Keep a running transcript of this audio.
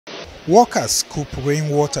Workers scoop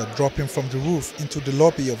rainwater dropping from the roof into the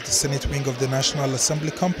lobby of the Senate wing of the National Assembly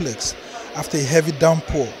complex after a heavy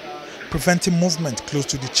downpour, preventing movement close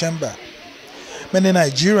to the chamber. Many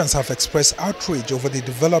Nigerians have expressed outrage over the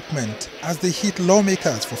development as they hit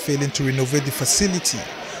lawmakers for failing to renovate the facility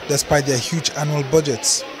despite their huge annual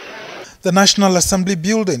budgets. The National Assembly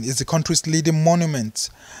building is the country's leading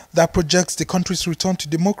monument that projects the country's return to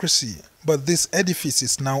democracy, but this edifice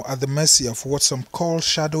is now at the mercy of what some call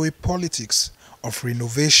shadowy politics of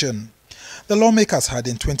renovation. The lawmakers had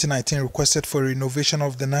in 2019 requested for a renovation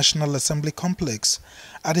of the National Assembly complex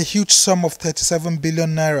at a huge sum of 37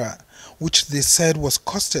 billion naira, which they said was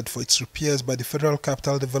costed for its repairs by the Federal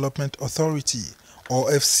Capital Development Authority,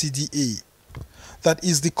 or FCDA, that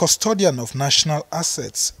is the custodian of national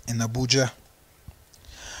assets in Abuja.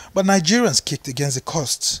 But Nigerians kicked against the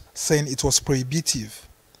costs, saying it was prohibitive.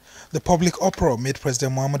 The public uproar made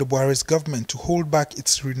President Muhammadu Buhari's government to hold back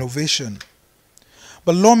its renovation.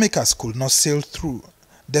 But lawmakers could not sail through,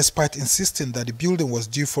 despite insisting that the building was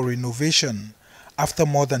due for renovation after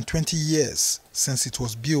more than 20 years since it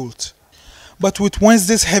was built. But with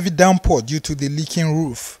Wednesday's heavy downpour due to the leaking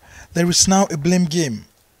roof, there is now a blame game.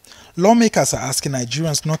 Lawmakers are asking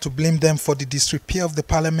Nigerians not to blame them for the disrepair of the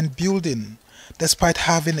parliament building, despite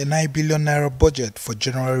having a 9 billion naira budget for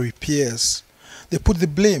general repairs. They put the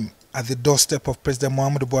blame at the doorstep of President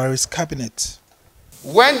Muhammadu Buhari's cabinet.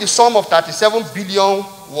 When the sum of 37 billion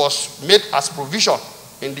was made as provision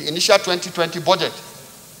in the initial 2020 budget,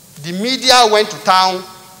 the media went to town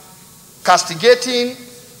castigating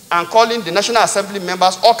and calling the National Assembly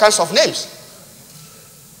members all kinds of names.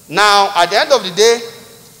 Now, at the end of the day,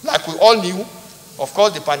 like we all knew, of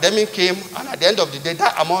course, the pandemic came, and at the end of the day,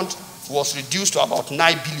 that amount was reduced to about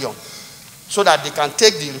 9 billion, so that they can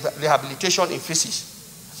take the rehabilitation in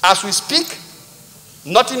phases. As we speak,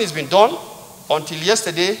 nothing has been done until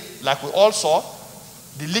yesterday, like we all saw,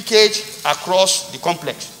 the leakage across the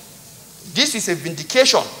complex. This is a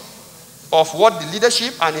vindication of what the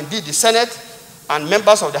leadership and indeed the Senate and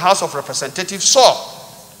members of the House of Representatives saw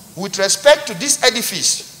with respect to this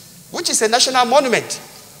edifice, which is a national monument.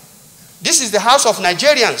 This is the house of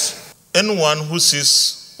Nigerians. Anyone who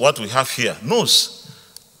sees what we have here knows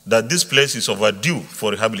that this place is overdue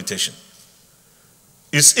for rehabilitation.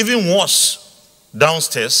 It's even worse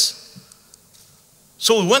downstairs.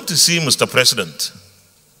 So we went to see Mr. President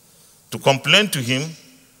to complain to him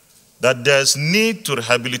that there's need to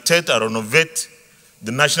rehabilitate and renovate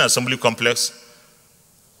the National Assembly complex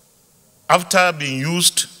after being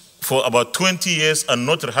used for about 20 years and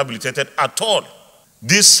not rehabilitated at all.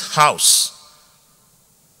 This house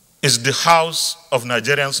is the house of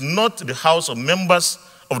Nigerians, not the house of members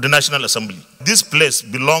of the National Assembly. This place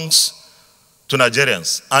belongs to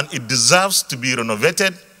Nigerians and it deserves to be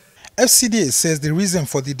renovated. FCDA says the reason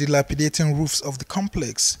for the dilapidating roofs of the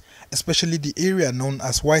complex, especially the area known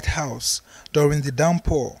as White House, during the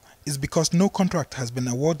downpour is because no contract has been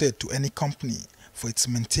awarded to any company for its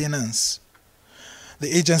maintenance.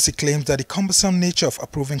 The agency claims that the cumbersome nature of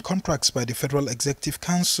approving contracts by the Federal Executive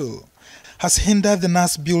Council has hindered the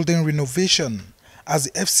NAS building renovation, as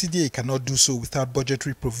the FCDA cannot do so without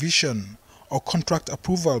budgetary provision or contract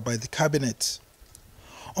approval by the cabinet.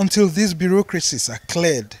 Until these bureaucracies are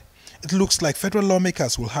cleared, it looks like federal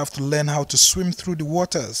lawmakers will have to learn how to swim through the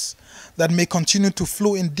waters that may continue to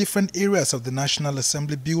flow in different areas of the National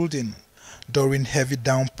Assembly building during heavy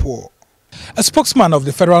downpour. A spokesman of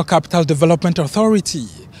the Federal Capital Development Authority,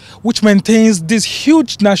 which maintains this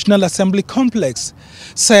huge National Assembly complex,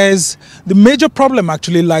 says the major problem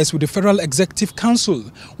actually lies with the Federal Executive Council,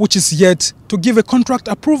 which is yet to give a contract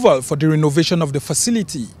approval for the renovation of the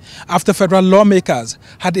facility after federal lawmakers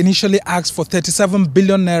had initially asked for 37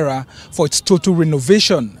 billion naira for its total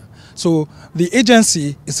renovation. So the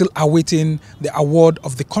agency is still awaiting the award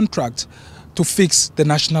of the contract to fix the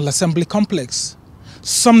National Assembly complex.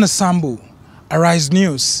 Sumner Sambo, Arise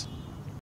News.